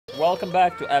welcome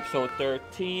back to episode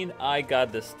 13. I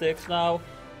got the sticks now.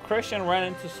 Christian ran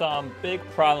into some big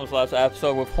problems last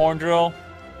episode with Horn Drill.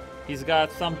 He's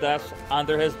got some deaths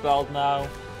under his belt now.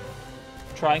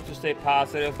 Trying to stay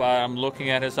positive, but I'm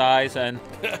looking at his eyes and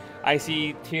I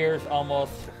see tears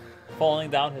almost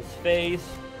falling down his face.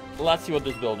 Let's see what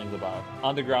this building's about.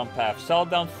 Underground path,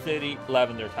 Selldown City,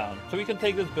 Lavender Town. So we can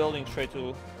take this building straight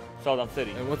to Selldown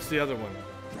City. And what's the other one?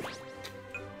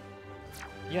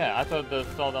 Yeah, I thought the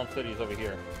Selldown City is over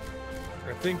here.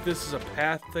 I think this is a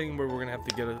path thing where we're gonna have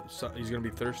to get he's gonna be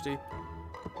thirsty.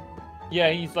 Yeah,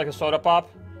 he's like a soda pop.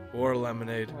 Or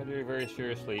lemonade. I do it very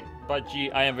seriously. But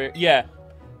gee, I am very... Yeah.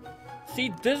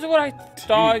 See, this is what I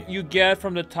thought you get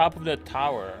from the top of the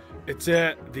tower. It's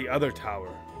at the other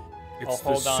tower. It's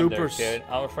hold the on super there, kid.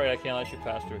 I'm afraid I can't let you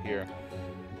pass through here.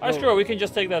 Alright, screw it. We can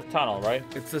just take that tunnel, right?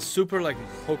 It's the super, like,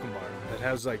 Pokemon that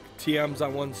has, like, TMs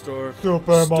on one store,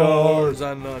 Super stones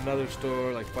on another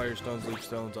store, like Fire Stones, Leaf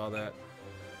Stones, all that.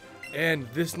 And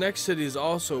this next city is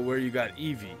also where you got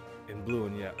Eevee in blue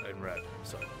and red,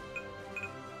 so...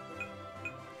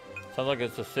 Sounds like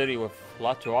it's a city with a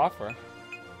lot to offer.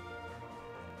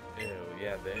 Ew,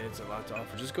 yeah, it's a lot to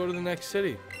offer. Just go to the next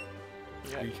city.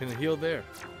 Yeah. You can heal there.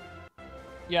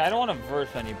 Yeah, I don't want to verse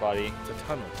anybody. It's a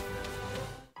tunnel.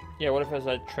 Yeah, what if it's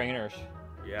like trainers?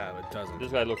 Yeah, it doesn't.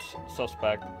 This guy looks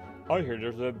suspect. Oh, here,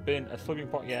 there's a sleeping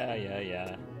point.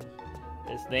 Yeah.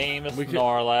 His name is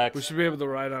Snorlax. We should be able to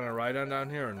ride on a ride-on down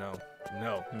here, or no?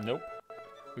 No. Nope.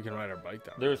 We can ride our bike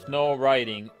down. There's no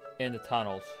riding in the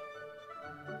tunnels.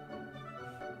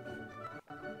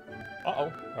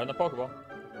 Uh-oh, right in the Pokeball.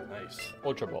 Nice.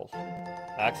 Ultra Balls.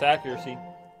 Max accuracy.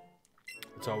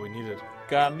 That's all we needed.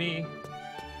 Got me.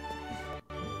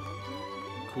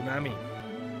 Kunami.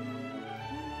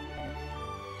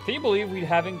 Can you believe we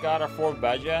haven't got our 4th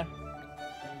badge yet?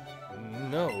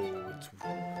 No, it's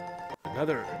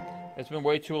another. It's been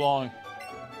way too long.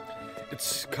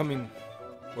 It's coming.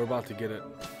 We're about to get it.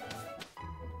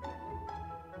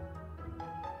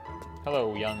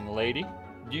 Hello, young lady.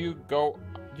 Do you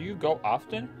go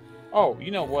often? Oh,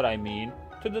 you know what I mean.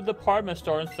 To the department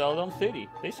store in Selldown City.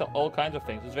 They sell all kinds of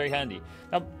things. It's very handy.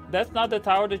 Now, that's not the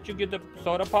tower that you get the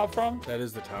soda pop from? That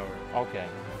is the tower. Okay.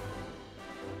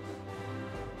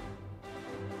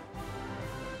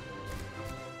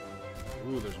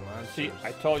 Ooh, there's monsters. See,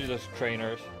 I told you there's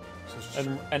trainers.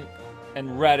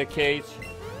 And Raticates.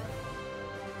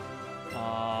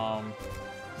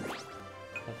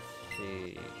 Let's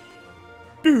see.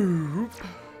 Doop.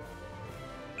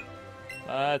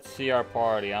 Let's see our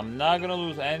party. I'm not gonna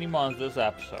lose any months this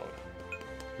episode.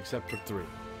 Except for 3.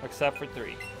 Except for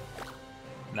 3.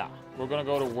 Nah, we're gonna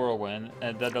go to Whirlwind,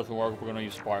 and if that doesn't work, we're gonna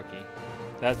use Sparky.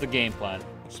 That's the game plan.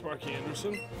 Sparky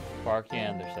Anderson? Sparky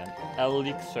Anderson.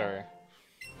 Elixir.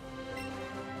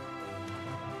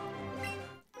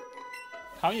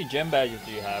 How many gym badges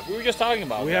do you have? We were just talking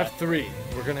about We that. have 3.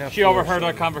 We're gonna have She 4 overheard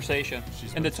our soon. conversation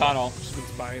in the tunnel. She's been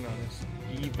spying on us.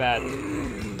 Yvette.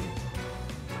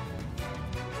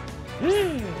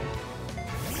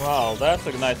 Wow, that's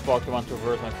a nice Pokemon to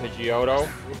reverse my Pidgeotto.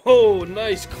 Oh,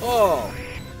 nice call.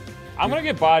 I'm gonna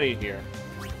get bodied here.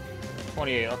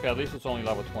 28. Okay, at least it's only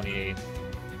level 28.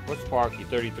 What's Sparky?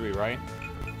 33, right?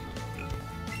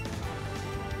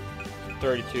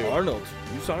 32. Arnold.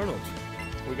 Use Arnold.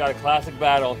 We got a classic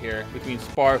battle here between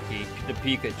Sparky, the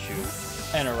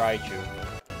Pikachu, and a Raichu.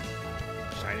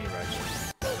 Shiny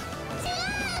Raichu.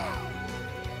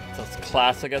 It's as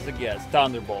classic as it gets.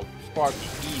 Thunderbolt. Sparky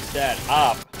eats that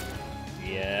up.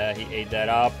 Yeah, he ate that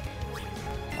up.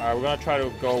 Alright, we're gonna try to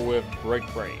go with Break.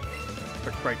 Break.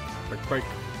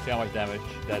 See how much damage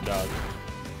that does.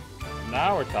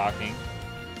 Now we're talking.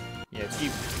 Yeah,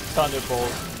 keep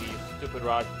Thunderbolt, you stupid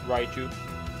Raichu.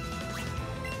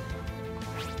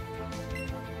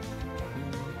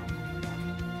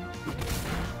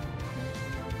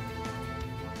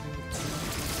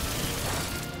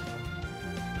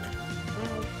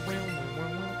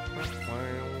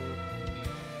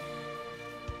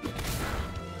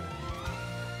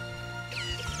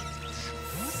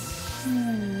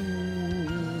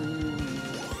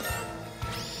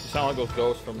 Sound like those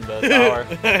ghosts from the tower.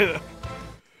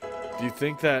 Do you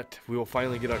think that we will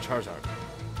finally get our Charizard?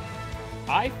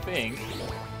 I think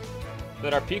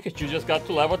that our Pikachu just got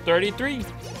to level 33.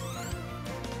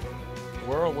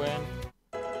 Whirlwind.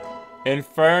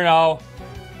 Inferno.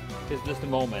 Is this the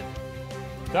moment?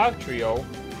 Dog Trio.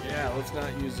 Yeah, let's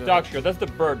not use Dog Trio, that's the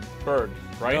bird,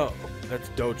 right? No, that's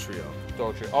Dotrio.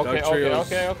 Dog Trio.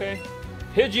 Okay.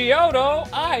 Pidgeotto,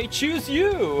 I choose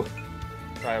you.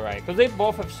 Right. Because they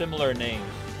both have similar names.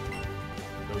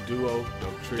 Doduo,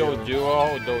 Dotrio.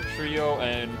 Doduo, Dotrio,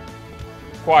 and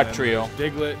Quad Trio.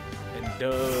 Diglett and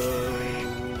Doe.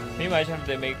 Can you imagine if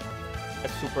they make a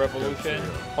Super Evolution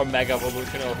or Mega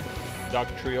Evolution of Duck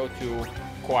Trio to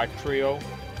Quad Trio?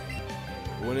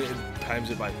 Wouldn't it times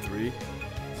it by 3?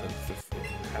 Since it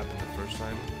happened the first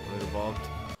time when it evolved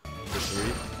to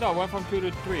 3? No, it went from 2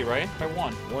 to 3, right? By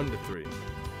 1. 1 to 3. So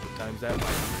times that by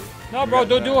 3. No, bro,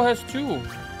 Doduo has 2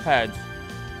 heads.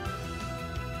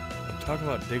 I'm talking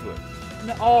about Diglett.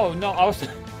 No, oh, no, I was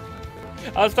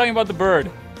talking about the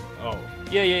bird. Oh.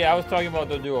 Yeah, I was talking about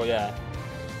Doduo, yeah.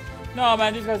 No,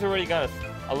 man, these guys already got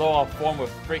a low form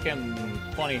with freaking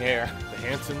funny hair. The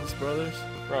Hansons brothers?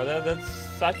 Bro, that's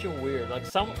such a weird. Like,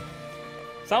 some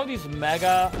of these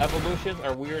Mega Evolutions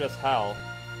are weird as hell.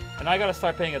 And I gotta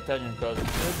start paying attention because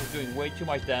this is doing way too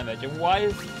much damage. And why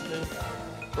is this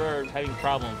bird having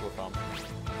problems with them?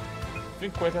 You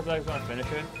think Quick Attack is gonna finish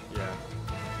it? Yeah.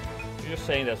 You're just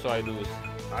saying that so I lose.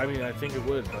 I mean, I think it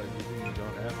would, but you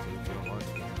don't have to if you don't want to.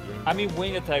 I mean,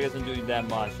 Wing Attack isn't doing that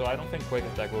much, so I don't think Quick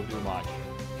Attack will do much.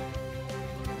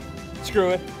 Screw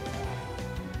it.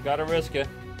 Gotta risk it.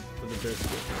 For the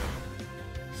biscuit.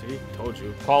 See? Told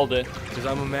you. Called it. Because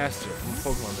I'm a master. I'm a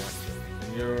Pokemon master.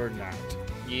 And you're not.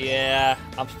 Yeah,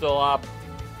 I'm still up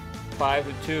 5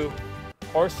 to 2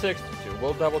 or 6 to 2.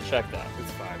 We'll double check that.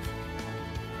 It's 5.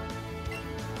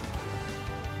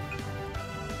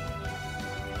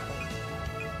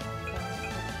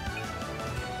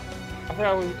 I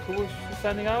forgot who was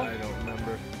sending out. I don't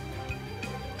remember.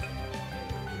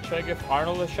 Should I give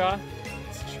Arnold a shot?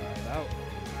 Let's try it out.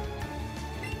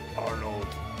 Arnold.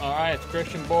 Alright, it's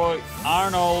Christian boy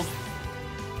Arnold.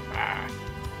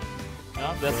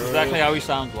 No, that's exactly how he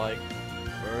sounds like.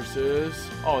 Versus...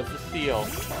 Oh, it's a seal.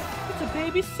 It's a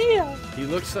baby seal. He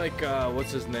looks like,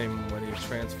 what's his name when he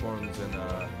transforms in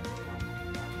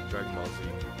Dragon Ball Z?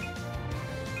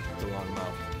 The long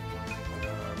mouth.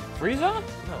 Frieza?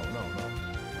 No.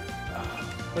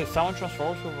 Wait, someone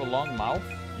transforms with a long mouth?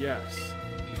 Yes.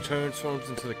 He transforms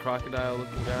into the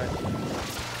crocodile-looking guy.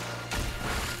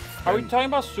 Are we talking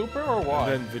about Super or what?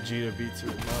 And then Vegeta beats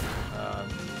him up on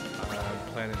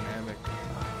Planet Namek.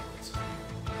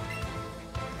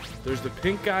 There's the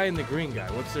pink guy and the green guy.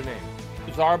 What's their name?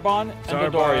 Zarbon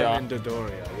and Dodoria. and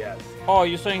Dodoria, yes. Oh,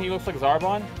 you're saying he looks like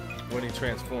Zarbon? When he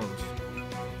transforms.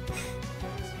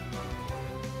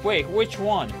 Wait, which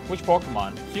one? Which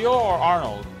Pokemon? Seal or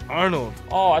Arnold? Arnold.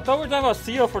 Oh, I thought we were talking about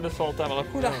Seal for this whole time. I'm like,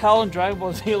 who the hell in Dragon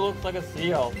Ball Z looks like a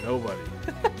seal? Nobody.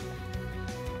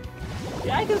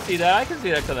 Yeah, I can see that. I can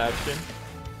see that connection.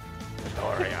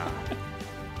 Dodoria.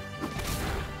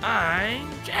 I'm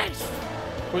Jason.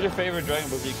 Who's your favorite Dragon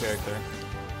Ball Z character?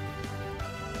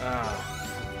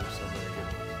 There's so many good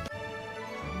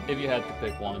ones. If you had to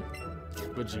pick one.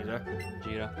 Vegeta.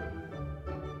 Vegeta.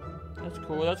 That's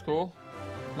cool, that's cool.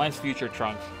 Mine's Future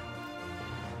Trunks.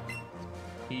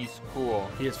 He's cool.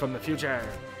 He is from the future.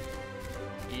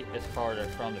 He is farther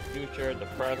from the future, the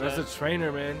present. That's a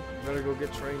trainer, man. You better go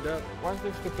get trained up. Why is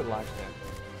there stupid lights there?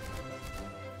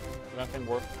 Nothing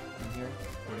work in here?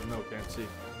 No, can't see.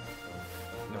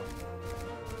 No.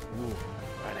 Ooh,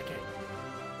 renegade.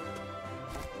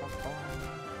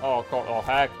 Oh, oh,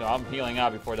 heck no. I'm healing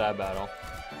out before that battle.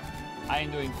 I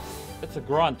ain't doing... It's a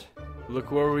grunt.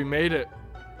 Look where we made it.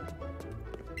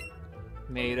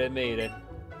 Made it.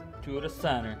 To the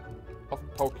center of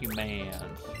Pokemans.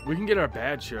 We can get our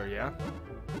badge here, yeah?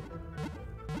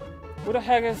 Who the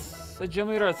heck is the gym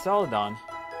leader at Celadon?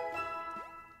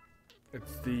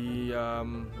 It's the,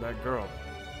 that girl.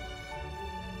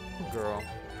 Girl.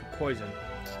 Poison.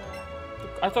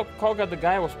 I thought Koga the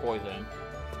guy was poisoned.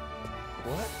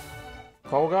 What?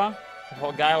 Koga? The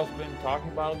whole guy I've been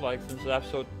talking about like since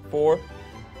episode 4.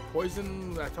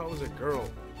 Poison, I thought was a girl.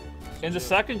 In the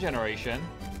second generation.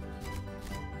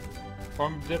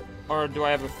 Or do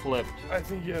I have it flipped? I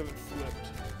think you have it flipped.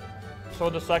 So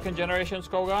the second generation's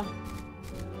Koga?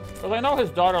 Because I know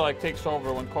his daughter like takes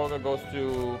over when Koga goes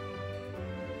to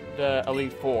the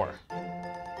Elite Four.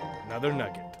 Another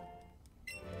nugget.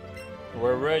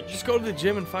 We're rich. Just go to the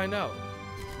gym and find out.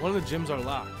 One of the gyms are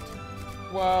locked.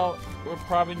 Well, we'll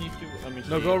probably need to. Let me see.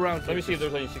 No, go around. Let me see if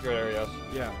there's any secret areas.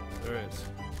 Yeah, there is.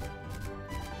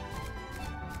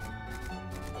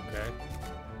 Okay.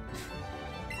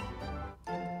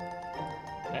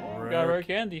 Hey, we got rare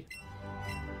candy.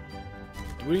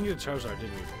 We didn't get a Charizard, did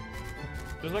we?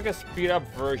 There's like a speed up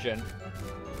version.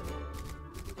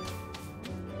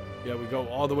 Yeah, we go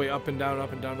all the way up and down,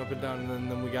 up and down, up and down, and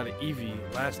then we got an Eevee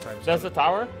last time. That's the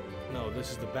tower? No,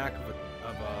 this is the back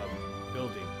of a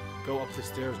building. Go up the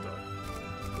stairs, though.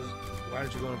 Why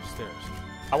aren't you going up the stairs?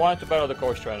 I wanted to battle the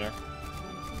coach trainer.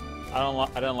 I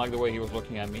didn't like the way he was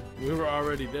looking at me. We were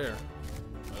already there.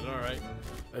 But all right.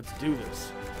 Let's do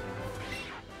this.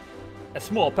 A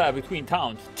small path between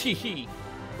towns. Tee-hee.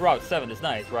 Route 7 is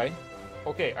nice, right?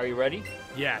 Okay, are you ready?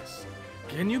 Yes.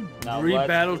 Can you Now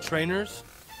rebattle trainers?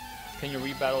 Can you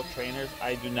rebattle trainers?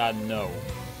 I do not know.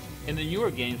 In the newer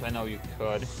games, I know you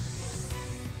could.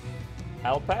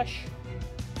 Alpesh?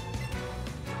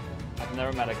 I've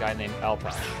never met a guy named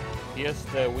Alpesh. He is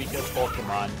the weakest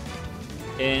Pokemon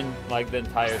in like the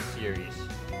entire series.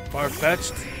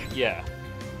 Far-fetched? Yeah.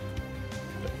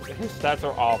 His stats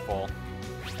are awful.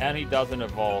 And he doesn't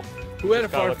evolve. Who had a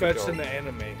Just gotta let it Far-fetched go. in the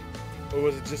anime? Or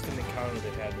was it just an encounter they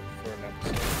had for an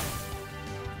episode?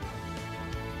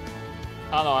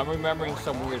 I don't know, I'm remembering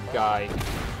some weird guy.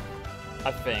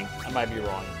 I think. I might be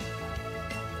wrong.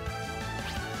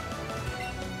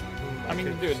 I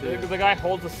mean, dude, the guy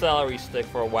holds a celery stick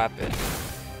for a weapon.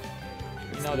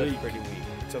 You know that's pretty weak.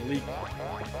 It's a leak.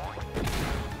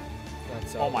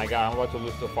 That's Oh my god, I'm about to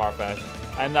lose to Farfetch.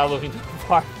 I'm not losing to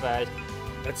Farfetch.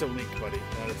 That's a leak, buddy.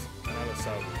 Not a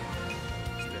celery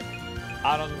stick.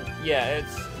 I don't... Yeah,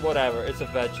 it's... Whatever. It's a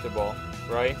vegetable,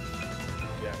 right?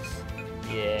 Yes.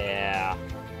 Yeah.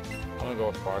 I'm gonna go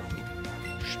with Sparky.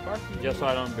 Just so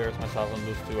I don't embarrass myself and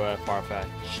lose to Farfetch.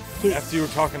 After you were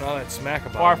talking all that smack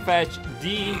about him. Farfetch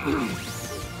D.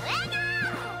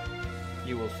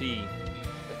 You will see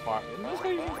the Far... This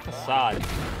guy using facade.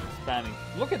 Spamming.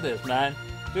 Look at this, man.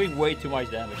 Doing way too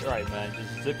much damage. Alright, man.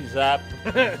 Just zippy zap.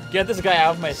 Get this guy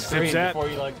out of my screen before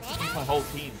you, like, keep my whole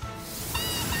team.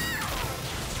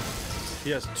 He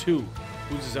has 2.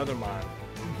 Who's his other mod?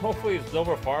 Hopefully it's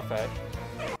over Farfetch.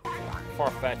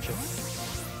 Farfetch.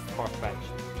 Farfetch.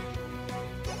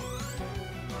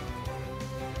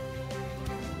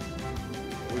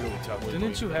 Really tough.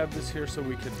 Didn't you have this here so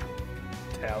we could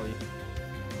tally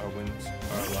our wins,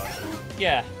 our losses?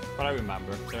 Yeah, but I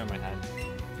remember. They're in my head.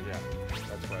 Yeah,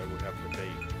 that's why we have the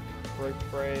bait. Break,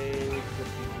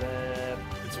 zippy zap.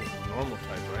 It's a normal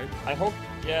type, right? I hope,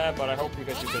 yeah, but I hope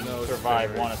because you can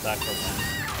survive one attack from him.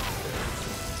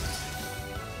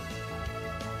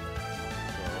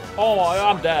 Oh,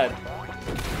 I'm dead.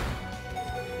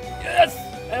 Yes!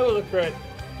 That was a crit.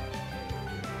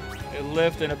 It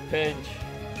lived in a pinch.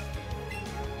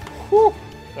 Whew!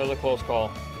 That was a close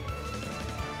call.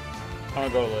 I'm gonna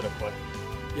go to Littlefoot.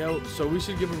 Yeah, so we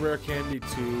should give a rare candy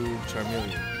to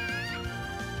Charmeleon.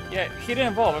 Yeah, he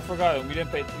didn't evolve. I forgot him. We didn't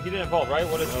pay. He didn't evolve, right?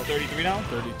 What is he? 33 now?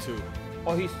 32.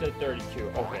 Oh, he said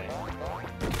 32. Okay.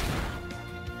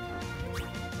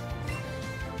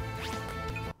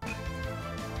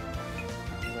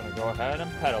 I'm gonna go ahead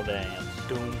and pedal dance.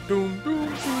 Doom, doom, doom,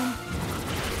 doom.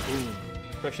 Boom.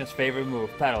 Christian's favorite move,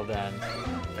 pedal dance.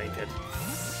 Fainted.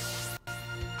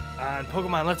 And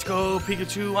Pokemon, let's go!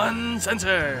 Pikachu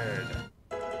uncensored!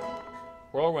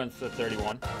 Whirlwind's at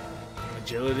 31.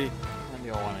 Agility?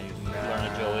 Maybe I want to use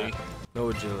learn agility. No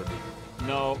agility.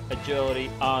 No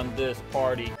agility on this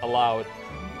party allowed.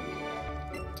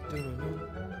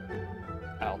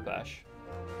 Alpesh.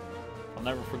 I'll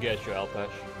never forget you,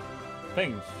 Alpesh.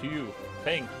 Thank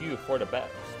you for the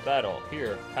best battle.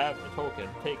 Here, have a token.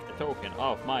 Take a token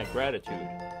of my gratitude.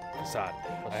 Facade.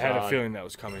 I had a feeling that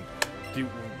was coming. Do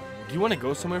you want to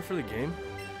go somewhere for the game?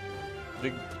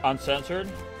 The uncensored?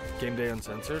 Game day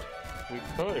uncensored? We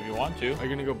could if you want to. Are you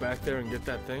gonna go back there and get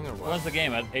that thing or what? When's the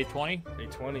game? At 8:20?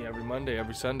 8:20 every Monday,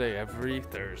 every Sunday, every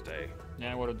Thursday.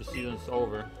 Yeah, what if the season's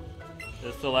over?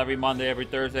 It's still every Monday, every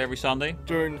Thursday, every Sunday?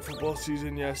 During the football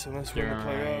season, yes, unless we're in the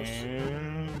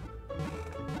playoffs.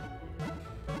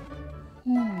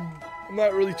 I'm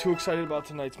not really too excited about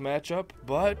tonight's matchup,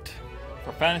 but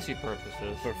For fantasy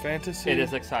purposes, for fantasy, it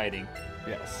is exciting.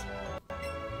 yes.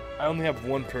 I only have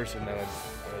one person that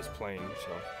I was playing,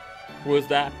 so. Who is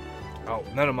that? Oh,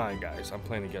 none of mine, guys. I'm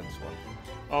playing against one.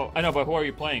 Oh, I know, but who are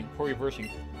you playing? Who are you versing?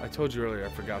 I told you earlier, I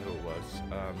forgot who it was.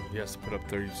 He has to put up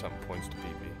 30-something points to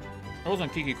beat me. It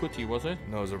wasn't Kiki Kuti, was it?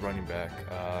 No, it was a running back.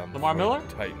 Lamar for Miller?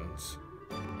 Titans.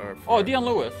 Or Oh, for- Deion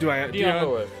Lewis. Deion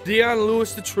Lewis. Deion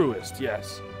Lewis, the truest,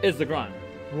 yes. Is the grunt.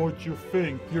 What you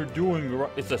think you're doing?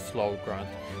 It's a slow grunt.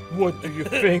 What do you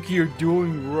think you're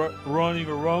doing running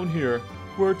around here?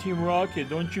 We're Team Rocket,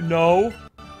 don't you know?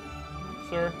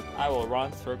 Sir, I will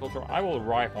run circles. I will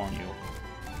Rhyhorn you.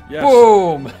 Yes.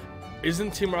 Boom!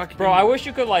 Isn't Team Rocket... Bro, I wish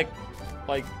you could like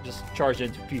just charge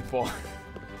into people.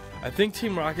 I think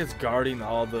Team Rocket's guarding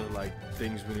all the, like,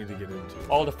 things we need to get into.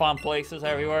 All the fun places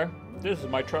everywhere. This is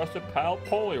my trusted pal,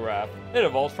 Poliwrath. It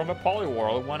evolves from a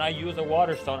Poliwhirl when I use a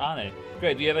Water Stone on it.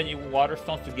 Great, do you have any Water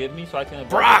Stones to give me so I can evolve?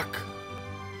 Brock!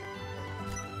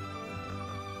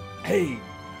 Hey,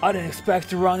 I didn't expect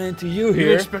to run into you You here.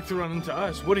 didn't expect to run into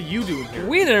us. What are you doing here?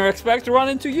 We didn't expect to run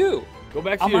into you. Go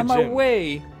back to I'm your on gym. my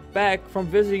way back from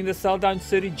visiting the Seldown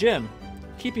City gym.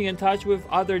 Keeping in touch with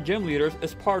other gym leaders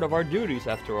is part of our duties,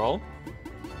 after all.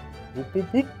 Whoop,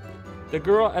 whoop, whoop. The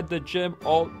girl at the gym,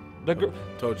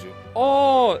 Told you.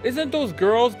 Oh, isn't those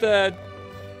girls that...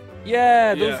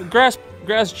 Yeah, those grass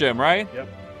gym, right? Yep.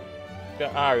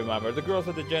 Yeah, I remember. The girls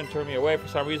at the gym turned me away for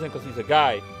some reason because he's a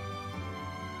guy.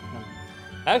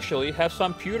 Actually, have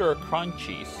some pewter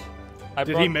crunchies.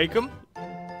 Did he make them?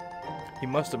 He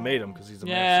must have made them because he's a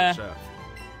master chef.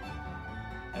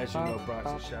 As you know,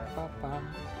 Brock's a chef.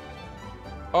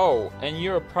 Oh, and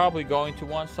you're probably going to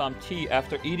want some tea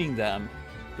after eating them.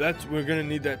 We're gonna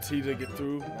need that tea to get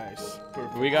through. Nice.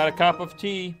 Perfect. We got a cup of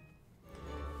tea.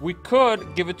 We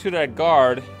could give it to that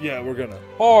guard. Yeah, we're gonna.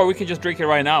 Or we can just drink it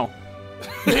right now.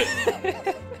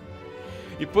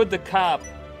 You put the cup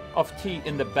of tea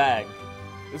in the bag.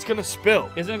 It's gonna spill.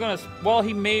 Isn't it gonna? Well,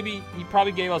 he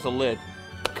probably gave us a lid.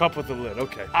 Cup with a lid.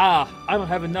 Okay. I don't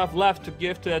have enough left to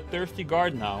give to that thirsty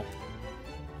guard now.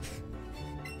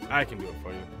 I can do it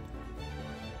for you.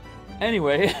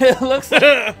 Anyway, it looks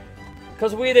like...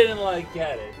 Because we didn't,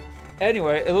 get it.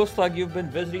 Anyway, it looks like you've been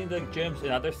visiting the gyms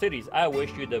in other cities. I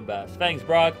wish you the best. Thanks,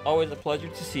 Brock. Always a pleasure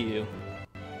to see you.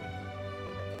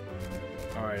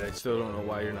 Alright, I still don't know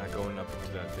why you're not going up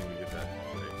to that thing to get that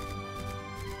thing.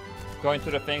 Going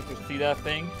to the thing to see that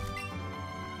thing?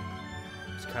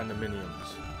 It's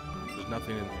condominiums. There's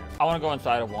nothing in here. I want to go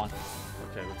inside of one.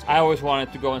 Okay, let's go. I always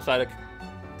wanted to go inside a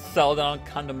sell-down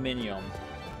condominium.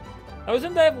 Now,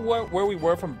 isn't that where we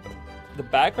were from the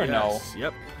back, or no?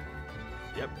 Yep.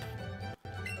 Yep.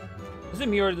 Is it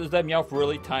me, or is that Meowth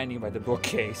really tiny by the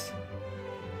bookcase?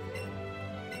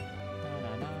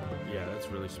 Yeah, that's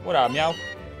really small. What up, Meowth?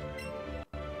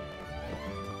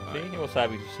 See? He was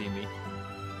happy to see me.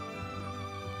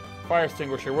 Fire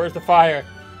extinguisher. Where's the fire?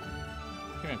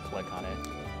 You can click on it.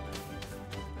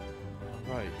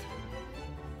 Right.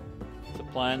 It's a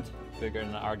plant. Bigger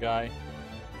than our guy.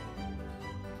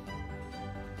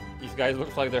 These guys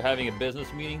look like they're having a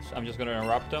business meeting, so I'm just gonna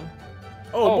interrupt them.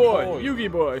 Oh boy,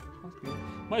 Yugi boy.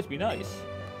 Must be nice.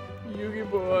 Yugi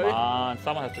boy. Come on,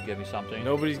 someone has to give me something.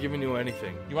 Nobody's giving you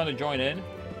anything. You want to join in?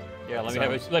 Yeah, let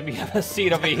me have a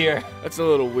seat over here. That's a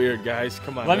little weird, guys.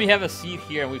 Come on. Let me have a seat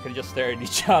here, and we can just stare at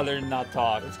each other and not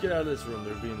talk. Let's get out of this room.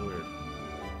 They're being weird.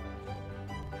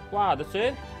 Wow, that's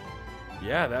it?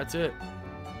 Yeah, that's it.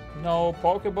 No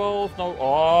Pokeballs, no...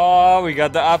 Oh, we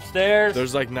got the upstairs.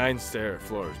 There's like 9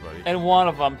 floors, buddy. And one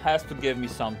of them has to give me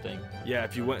something. Yeah,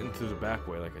 if you went into the back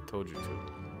way like I told you to.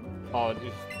 Oh,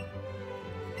 just...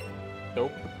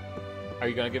 Nope. Are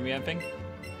you gonna give me anything?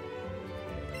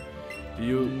 Do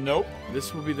you... Nope.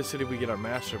 This will be the city we get our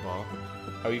Master Ball.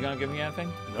 Are you gonna give me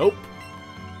anything? Nope.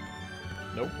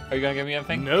 Nope. Are you gonna give me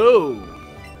anything? No.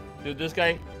 Dude, this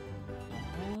guy...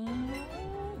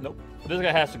 Nope. This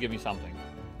guy has to give me something.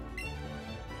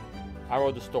 I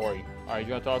wrote the story. Alright, you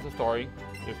gonna tell us the story?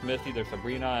 There's Misty, there's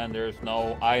Sabrina, and there's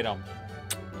no items.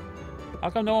 How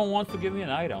come no one wants to give me an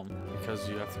item? Because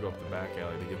you have to go up the back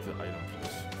alley to get the item for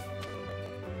this.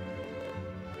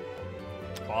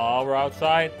 Oh, we're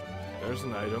outside. There's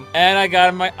an item. And I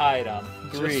got my item.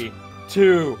 3,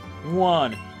 2,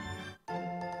 1.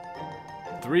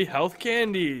 3 health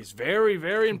candies. Very,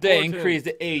 very important. They increase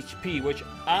the HP, which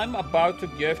I'm about to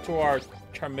give to our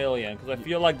Charmeleon, because I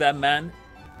feel like that man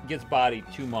gets bodied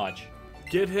too much.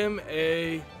 Get him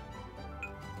a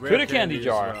rare candy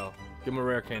jar. Well. Give him a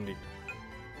rare candy.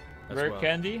 Rare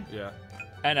candy? Yeah.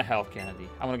 And a health candy.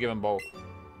 I'm gonna give him both.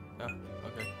 Oh,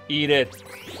 okay. Eat it.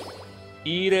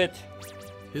 Eat it.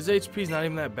 His HP's not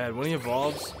even that bad. When he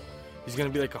evolves, he's gonna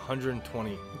be like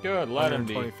 120. Good, let him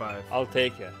be. 125. I'll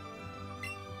take it.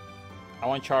 I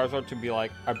want Charizard to be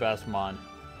like our best mon.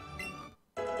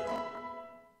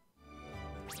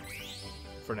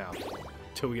 For now.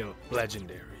 Till we get a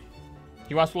legendary.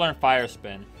 He wants to learn Fire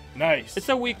Spin. Nice. It's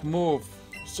a weak move.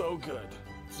 So good.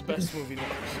 It's the best movie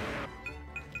ever.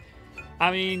 I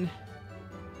mean...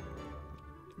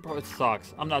 Bro, it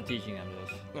sucks. I'm not teaching him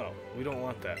this. No, we don't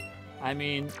want that. I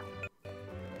mean...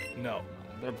 No.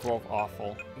 They're both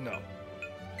awful. No.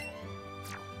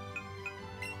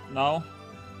 No?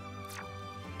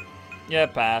 Yeah,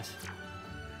 pass.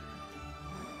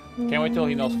 Can't wait till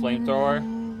he knows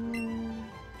Flamethrower.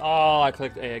 Oh, I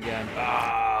clicked A again.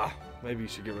 Ah, maybe you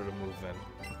should get rid of move then.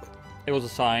 It was a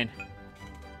sign.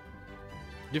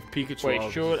 Give Pikachu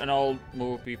Wait, should an old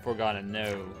move be forgotten?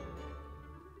 No.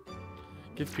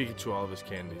 Give Pikachu all of his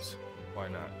candies. Why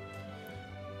not?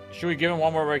 Should we give him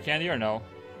one more rare candy or no?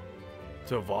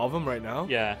 To evolve him right now?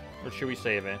 Yeah. Or should we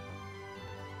save it?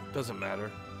 Doesn't matter.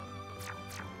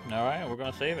 Alright, we're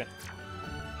gonna save it.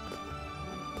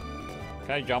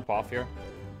 Can I jump off here?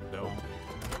 No.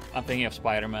 I'm thinking of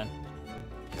Spider-Man.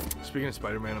 speaking of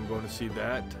Spider-Man, I'm going to see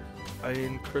that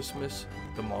in Christmas,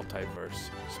 the Multiverse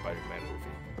Spider-Man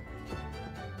movie.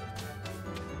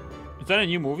 Is that a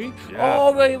new movie? Yeah.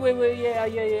 Oh, wait.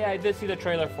 Yeah. I did see the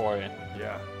trailer for it.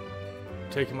 Yeah.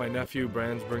 Taking my nephew,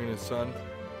 Brandon's bringing his son.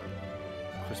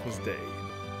 Christmas Day.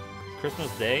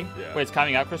 Christmas Day? Yeah. Wait, it's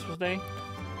coming out Christmas Day?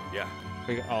 Yeah.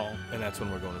 Oh, And that's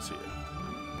when we're going to see it.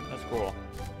 that's cool.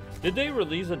 Did they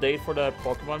release a date for the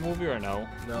Pokemon movie or no?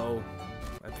 No.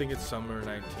 I think it's summer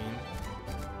 19.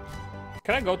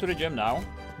 Can I go to the gym now?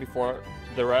 Before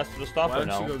the rest of the stuff Why or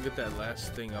don't no? you go get that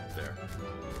last thing up there?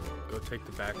 Go take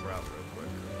the back route real quick.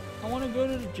 I want to go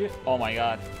to the gym. Oh my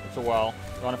god. It's a well.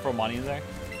 You want to throw money in there?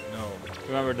 No.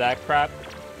 Remember that crap?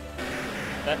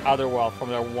 That other well from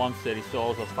that one city still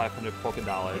owes us 500 Poké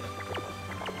dollars.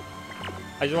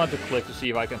 I just want to click to see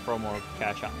if I can throw more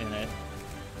cash out in it.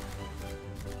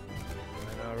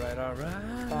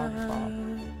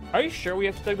 Alright. Are you sure we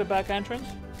have to take the back entrance?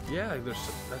 Yeah,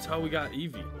 that's how we got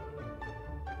Eevee.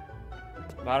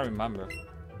 I don't remember.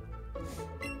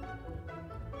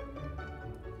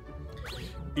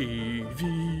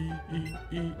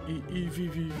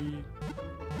 Eevee.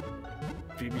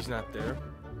 Phoebe's not there.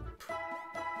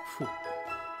 Phew.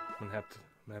 I'm gonna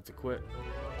have to quit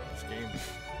this game.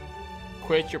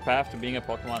 Quit your path to being a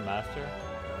Pokemon master?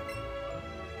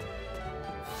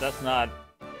 That's not...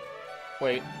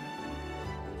 Wait,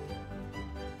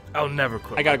 I'll never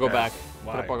quit. I gotta my go back path. to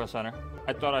Why? the Pokemon Center.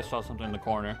 I thought I saw something in the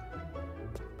corner.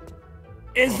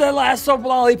 It's the last of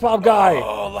Lollipop guy!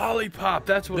 Oh, Lollipop,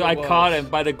 that's what I it was. caught him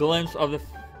by the glimpse of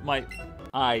my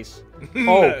eyes.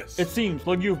 Oh, Yes. it seems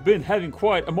like you've been having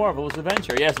quite a marvelous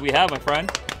adventure. Yes, we have, my friend.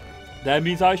 That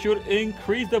means I should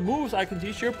increase the moves I can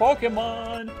teach your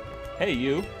Pokemon. Hey,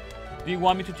 you. Do you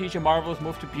want me to teach a marvelous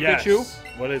move to Pikachu? Yes.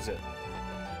 What is it?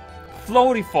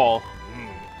 Floaty Fall.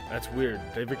 That's weird.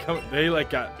 They like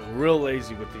got real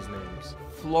lazy with these names.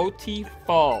 Floaty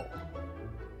Fall.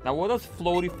 Now, what does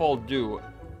Floaty Fall do?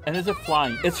 And is it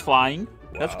flying? It's flying.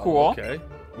 That's Wow, cool. Okay.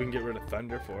 We can get rid of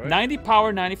Thunder for it. 90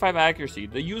 power, 95 accuracy.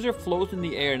 The user floats in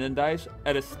the air and then dives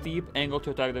at a steep angle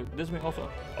to attack. This may also...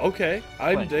 Okay.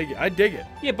 I Wait. dig it. I dig it.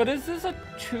 Yeah, but is this a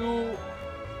two...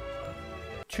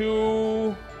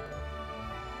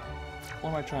 What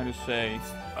am I trying to say?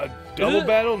 A double it-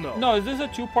 battle? No. No, is this a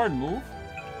two-part move?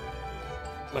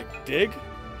 Like dig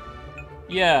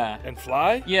Yeah. and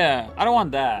fly? Yeah, I don't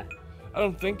want that. I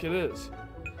don't think it is.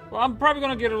 Well, I'm probably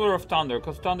gonna get a little of Thunder,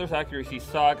 because Thunder's accuracy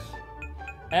sucks.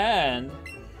 And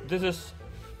this is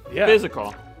Yeah.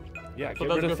 physical. Yeah. So Get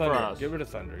that's rid good of for Thunder. us. Get rid of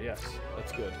Thunder. Yes.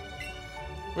 That's good.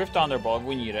 We have Thunderbolt if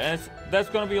we need it. And that's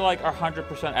gonna be like our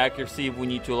 100% accuracy if we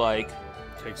need to, like...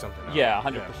 Take something out. Yeah,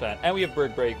 100%. And we have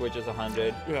Bird Break, which is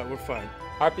 100. Yeah, we're fine.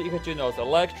 Our Pikachu knows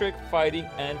Electric, Fighting,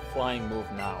 and Flying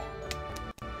move now.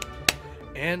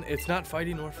 And it's not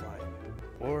fighting or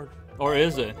flying. Or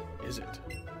is it? Is it?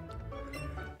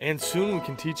 And soon we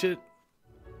can teach it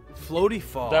Floaty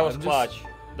Fall. That was clutch.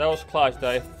 That was clutch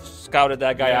that I scouted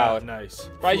that guy Yeah, out. Nice.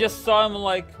 But I just saw him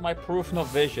like my proof no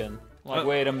vision. Like,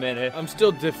 wait a minute. I'm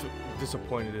still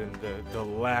disappointed in the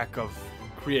lack of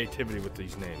creativity with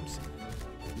these names.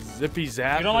 Zippy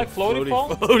Zap. You don't like and Floaty Fall?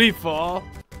 Floaty Fall.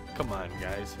 Come on,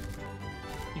 guys.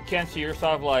 You can't see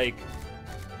yourself like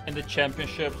in the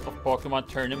championships of Pokemon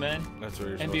tournament That's where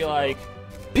you're and supposed be to like,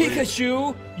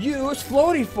 Pikachu, use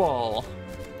Floaty Fall.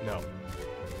 go. No.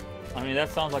 I mean, that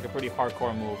sounds like a pretty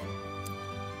hardcore move.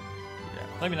 Yeah.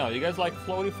 Let me know. You guys like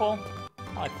Floaty Fall?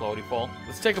 I like Floaty Fall.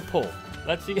 Let's take a poll.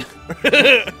 Let's see.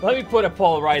 Let me put a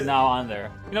poll right now on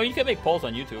there. You know, you can make polls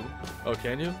on YouTube. Oh,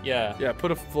 can you? Yeah. Yeah, put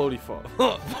a Floaty Fall.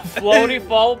 Floaty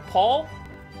Fall poll?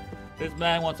 This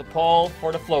man wants a poll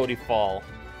for the Floaty Fall.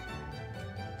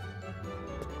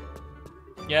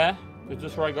 Yeah? Is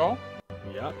this where I go?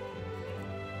 Yeah.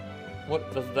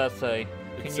 What does that say?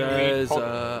 It Can says, you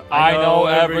read? I know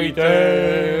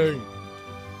everything.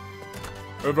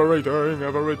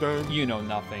 Everything. You know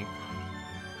nothing.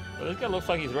 But this guy looks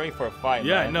like he's ready for a fight.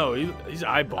 Yeah, man. no, he's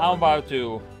eyeballing. I'm about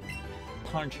to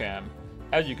punch him.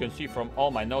 As you can see from all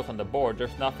my notes on the board,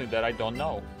 there's nothing that I don't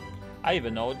know. I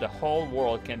even know the whole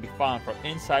world can be found from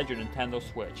inside your Nintendo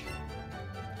Switch.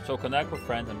 So connect with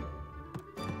friends and...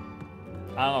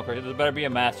 I don't know, Chris, this better be a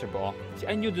Master Ball. See,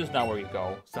 I knew this is not where you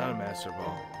go. It's not a Master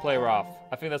Ball. Play rough.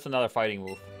 I think that's another fighting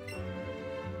move.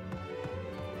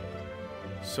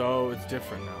 So it's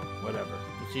different now. Whatever.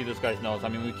 Let's see if this guy's knows. I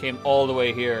mean, we came all the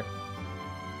way here.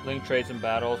 Link trades and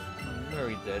battles. We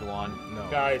already did one. No.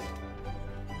 Guys,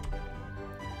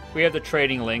 we have the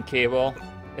trading link cable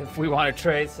if we want to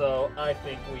trade, so I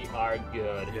think we are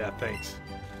good. Yeah, thanks.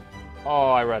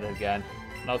 Oh, I read it again.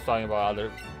 I was talking about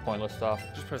other pointless stuff.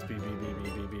 Just press B, B, B, B,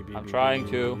 B, B, B. I'm B, trying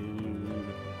B, to.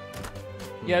 B.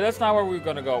 Yeah, that's not where we're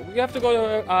gonna go. We have to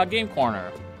go to game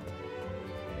corner.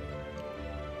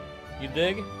 You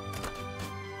dig?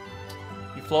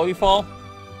 You floaty fall?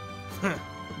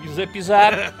 You zippy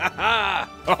zap?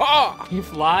 You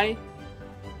fly?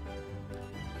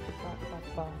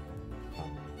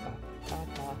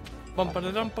 Bum ba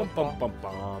da dum bum bum bum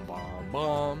bum bum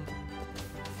bum.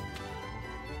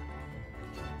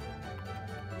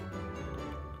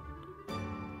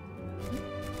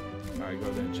 Alright,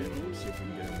 go then, Jim. Let's see if we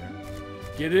can get in there.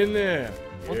 Get in there!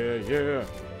 What? Yeah.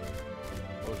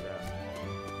 What was that?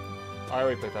 I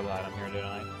already picked up that item here, didn't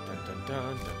I? Dun, dun, dun,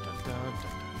 dun, dun, dun,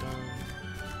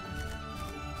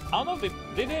 I don't know if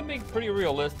they didn't make pretty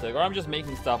realistic, or I'm just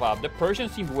making stuff up. The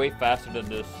Persians seemed way faster than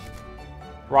this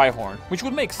Rhyhorn, which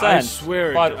would make sense. I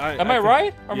swear. But am I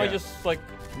right? Or am I yeah. just like...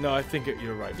 No, I think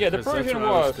you're right. Yeah, the because that's Persian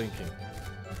what I was. thinking.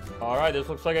 Alright, this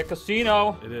looks like a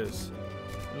casino. It is.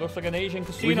 It looks like an Asian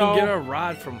casino. We can get our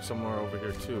rod from somewhere over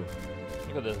here, too.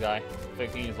 Look at this guy.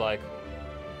 Thinking he's like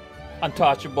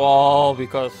untouchable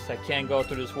because I can't go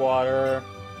through this water.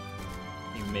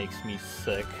 He makes me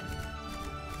sick.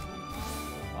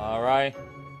 Alright.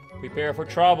 Prepare for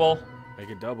trouble. Make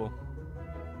it double.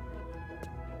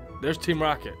 There's Team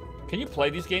Rocket. Can you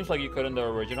play these games like you could in the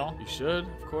original? You should,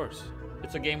 of course.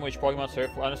 It's a game which Pokemon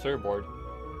surf on a surfboard.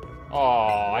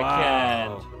 Oh, I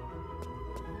can't.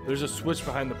 There's a switch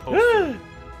behind the poster.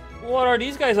 What are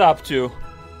these guys up to?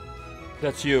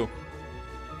 That's you.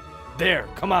 There,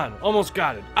 come on. Almost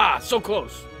got it. Ah, so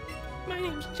close. My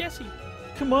name's Jesse.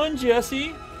 Come on,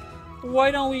 Jesse. Why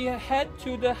don't we head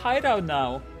to the hideout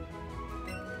now?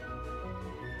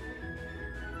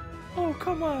 Oh,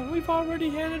 come on. We've already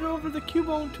handed over the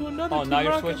Cubone to another Oh, Team now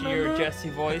you're Rocket switching your member. Jesse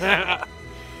voice?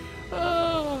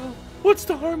 What's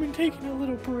the harm in taking a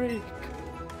little break?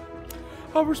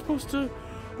 How we're supposed to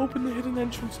open the hidden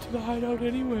entrance to the hideout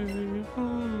anyway?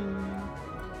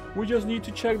 We just need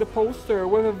to check the poster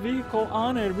with a vehicle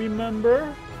on it,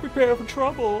 remember? Prepare for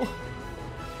trouble.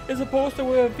 It's a poster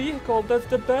with a vehicle. That's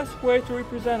the best way to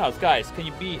represent us. Guys, can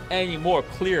you be any more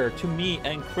clear to me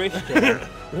and Christian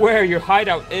where your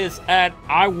hideout is at?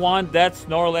 I want that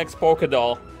Snorlax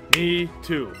Pokédoll. Me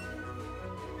too.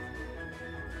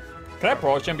 Can I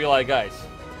approach and be like, guys,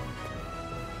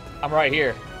 I'm right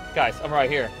here. Guys, I'm right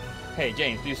here. Hey,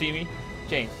 James, do you see me?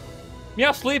 James.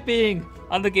 Meow sleeping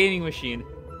on the gaming machine.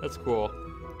 That's cool.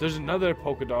 There's another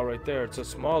Pokédoll right there. It's a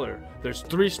smaller. There's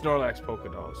 3 Snorlax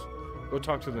Pokédolls. Go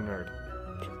talk to the nerd.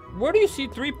 Where do you see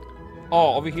 3?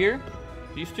 Oh, over here?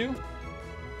 These 2?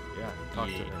 Yeah, talk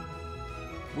to him.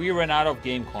 We ran out of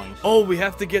game coins. Oh, we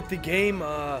have to get the game,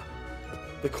 the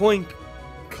coin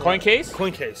case?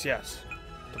 Coin case, yes.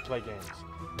 To play games.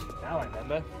 Now I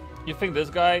remember. You think this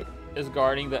guy is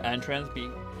guarding the entrance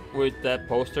with that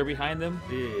poster behind him?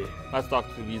 Yeah. Let's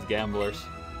talk to these gamblers.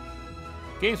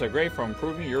 Games are great for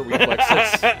improving your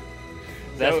reflexes.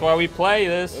 That's why we play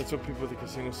this. That's what people at the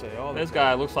casino say all the This time.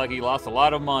 guy looks like he lost a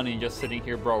lot of money just sitting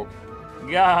here broke.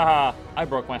 Yeah, I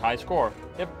broke my high score.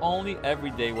 If only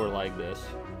every day were like this.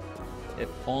 If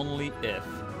only if.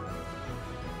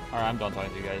 Alright, I'm done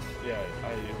talking to you guys. Yeah,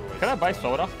 I usually. Can I buy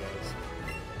soda?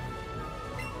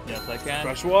 Yes, I can.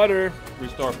 Fresh water.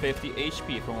 Restore 50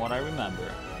 HP from what I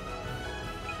remember.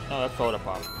 No, that's soda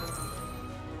pop.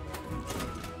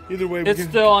 Either way, It's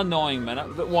still annoying,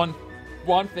 man. The one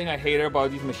thing I hate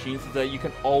about these machines is that you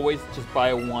can always just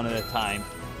buy one at a time.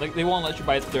 Like, they won't let you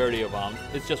buy 30 of them.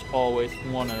 It's just always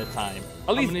one at a time.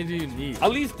 How many do you need?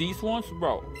 At least these ones,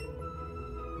 bro.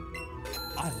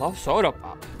 I love soda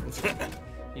pop.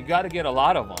 You gotta get a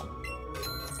lot of them.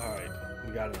 Alright,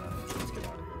 we got enough. Let's get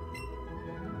out of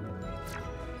here.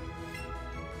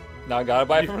 Now I gotta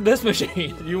buy from this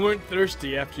machine. You weren't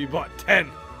thirsty after you bought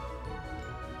 10.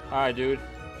 Alright, dude.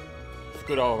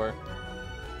 Scoot over.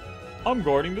 I'm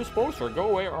guarding this poster. Go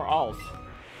away or else.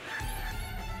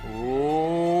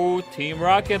 Ooh, Team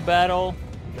Rocket battle.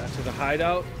 Got to the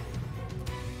hideout.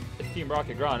 It's Team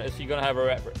Rocket ground. Is he gonna have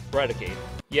a Eradicate?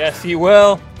 Yes, he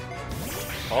will.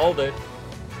 Hold it.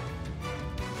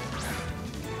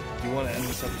 Do you want to end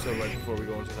this episode right before we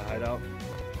go into the hideout?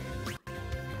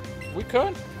 We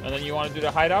could. And then you want to do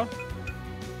the hideout?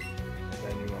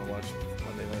 Then you want to watch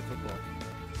Monday Night Football.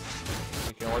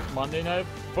 We can watch Monday Night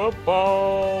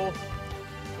Football.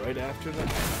 Right after the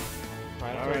hideout.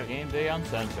 Right after Alright. Game Day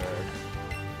Uncensored.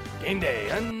 Game Day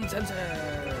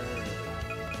Uncensored.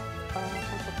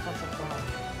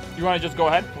 You want to just go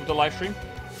ahead with the live stream?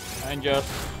 And just...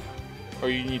 Or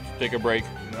you need to take a break?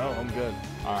 No, I'm good.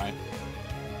 Alright.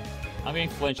 I'm getting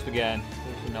flinched again.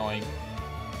 This is annoying.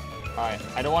 Alright,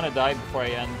 I don't want to die before I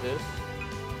end this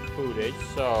footage,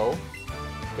 so...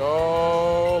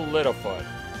 Go Littlefoot.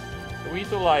 We need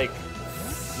to, like,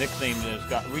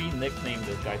 re-nicknamed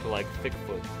this guy to like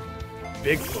Bigfoot.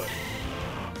 Bigfoot.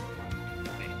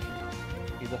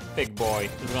 He's a big boy.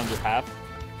 He's gonna do half.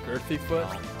 Girthy foot.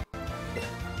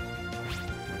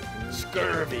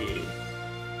 Scurvy.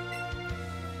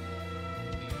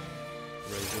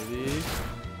 Razor leaf.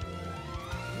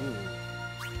 Ooh.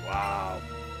 Wow.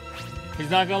 He's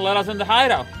not gonna let us in the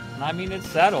hideout. I mean, it's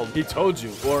settled. He told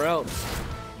you, or else.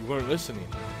 You weren't listening.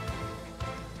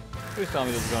 Please tell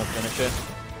me this is gonna finish it.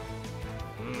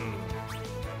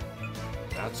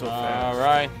 Not so fast.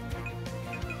 Alright.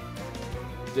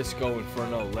 Disco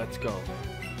Inferno, let's go.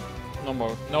 No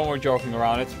more joking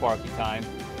around. It's Sparky time.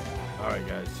 Alright,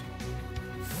 guys.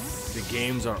 The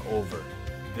games are over.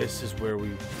 This is where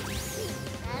we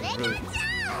really...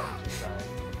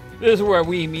 This is where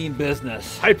we mean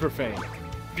business. Hyperfang.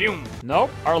 Boom.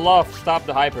 Nope. Our love stopped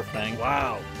the hyper thing.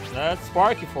 Wow. That's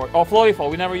Sparky for it. Oh, Floaty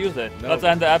Fall. We never used it. Nope. Let's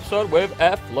end the episode with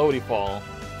a Floaty Fall.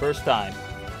 First time.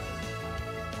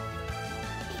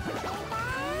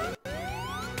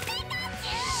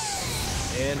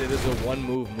 And it is a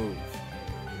one-move.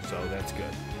 So that's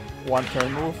good. One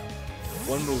turn move.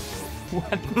 One move.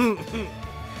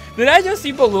 Did I just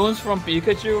see balloons from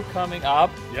Pikachu coming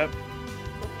up? Yep.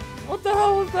 What the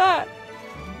hell was that?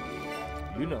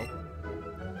 You know.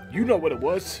 You know what it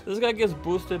was. This guy gets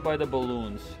boosted by the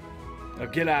balloons. Now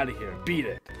get out of here. Beat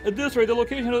it. At this rate, the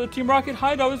location of the Team Rocket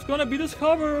hideout is gonna be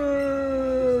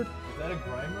discovered. Is that a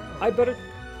Grimer? I better.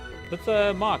 That's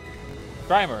a Mach.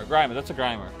 Grimer. That's a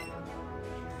Grimer.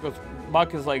 Because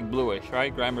Mach is like bluish,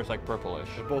 right? Grimer's like purplish.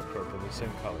 They're both purple, the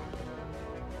same color.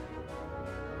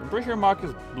 I'm pretty sure Mach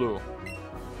is blue.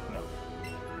 No.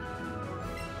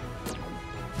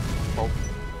 Oh.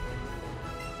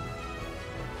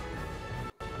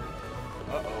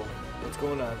 Uh-oh. What's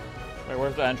going on? Wait,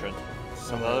 where's the entrance?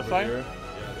 On the other side? Here.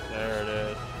 There it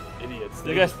is. Idiots.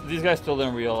 These guys still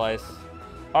didn't realize.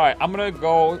 Alright, I'm gonna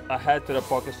go ahead to the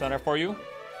Poké Center for you,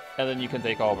 and then you can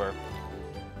take over.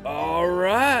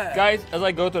 Alright. Guys, as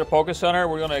I go to the Poké Center,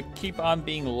 we're gonna keep on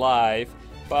being live.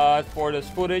 But for this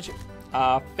footage,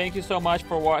 thank you so much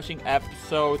for watching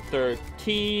episode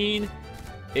 13.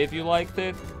 If you liked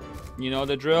it, you know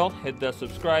the drill. Hit that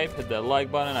subscribe, hit that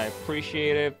like button. I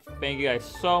appreciate it. Thank you guys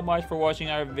so much for watching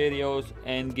our videos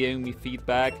and giving me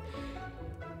feedback.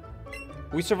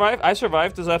 We survived. I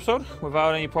survived this episode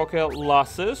without any Poké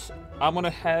losses. I'm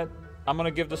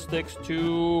gonna give the sticks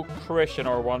to Christian,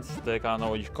 or one stick. I don't know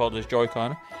what you call this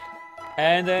Joy-Con.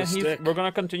 And then we're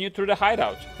gonna continue through the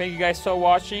hideout. Thank you guys so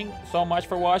much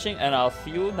for watching, and I'll see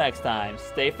you next time.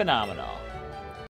 Stay phenomenal.